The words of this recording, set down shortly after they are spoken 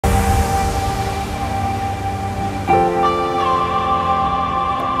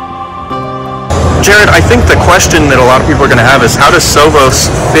Jared, I think the question that a lot of people are going to have is, how does SOVOS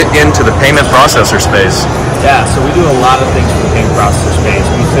fit into the payment processor space? Yeah, so we do a lot of things for the payment processor space.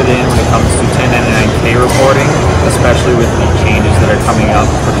 We fit in when it comes to 1099K reporting, especially with the changes that are coming up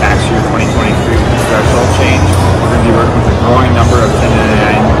for tax year 2023 with the threshold change. We're going to be working with a growing number of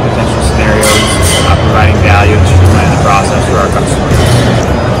 1099 potential scenarios, providing value and streamlining the process for our customers.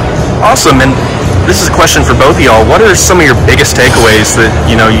 Awesome, and this is a question for both of y'all. What are some of your biggest takeaways that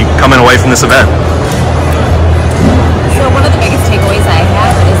you coming away from this event? So one of the biggest takeaways I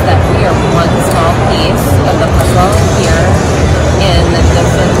have is that we are one small piece of the puzzle here in the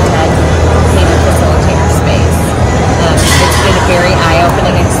fintech payment facilitator space. It's been a very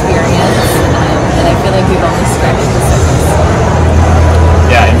eye-opening experience, and I feel like we've only scratched the surface.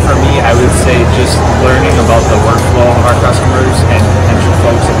 Yeah, and for me, I would say just learning about the workflow of our customers and potential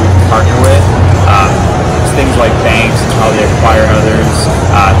folks that we can partner with. Things like banks and how they acquire others,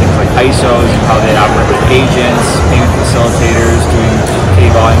 things like ISOs and how they operate with agents, payment facilitators, doing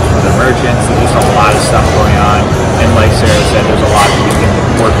pay volumes for their merchants. There's just a lot of stuff going on. And like Sarah said, there's a lot that we can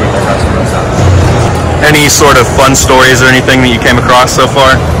work with our customers on. Any sort of fun stories or anything that you came across so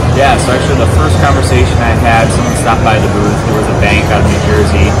far? Yeah, so actually the first conversation I had, someone stopped by the booth. There was a bank out of New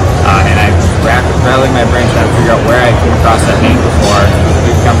Jersey, and I was rattling my brain trying to figure out where I came across that name before. It was a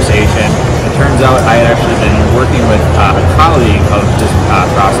good conversation. It turns out I had actually been working with a colleague of this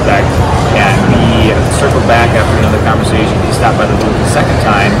prospect, and we circled back after another conversation. He stopped by the booth the second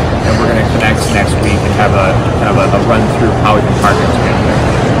time, and we're going to connect next week and have a kind of a run through how we can partner together.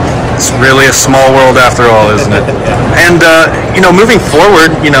 It's really a small world after all, isn't it? Yeah. And, moving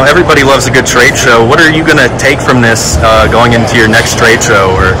forward, everybody loves a good trade show. What are you going to take from this going into your next trade show?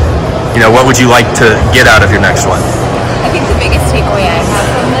 Or, what would you like to get out of your next one? I think the biggest takeaway I have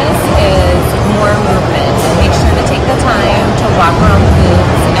from this is more movement. Make sure to take the time to walk around the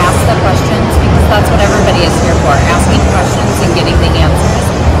booths, ask the questions, because that's what everybody is here for, asking questions and getting the answers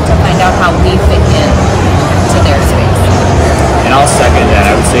to find out how we fit in to their space. And I'll second that.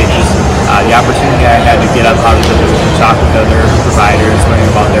 I would say just the opportunity I had to get up out of the booth and talk with other providers, learning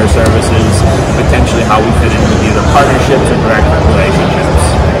about their services, potentially how we fit in with either partnerships or direct relationships.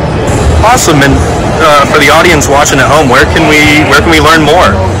 Awesome. And for the audience watching at home, where can we learn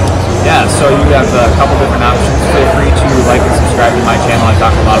more? Yeah, so you have a couple different options. Feel free to like and subscribe to my channel. I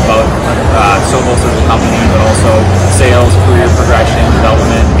talk a lot about SOVOS as a company, but also sales, career progression,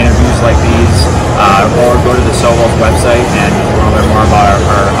 development, interviews like these, or go to the SOVOS website, and if you want to learn more about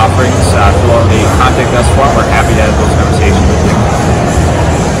our offerings, fill out a contact us form. We're happy to have those conversations with you.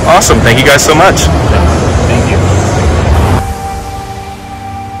 Awesome. Thank you guys so much.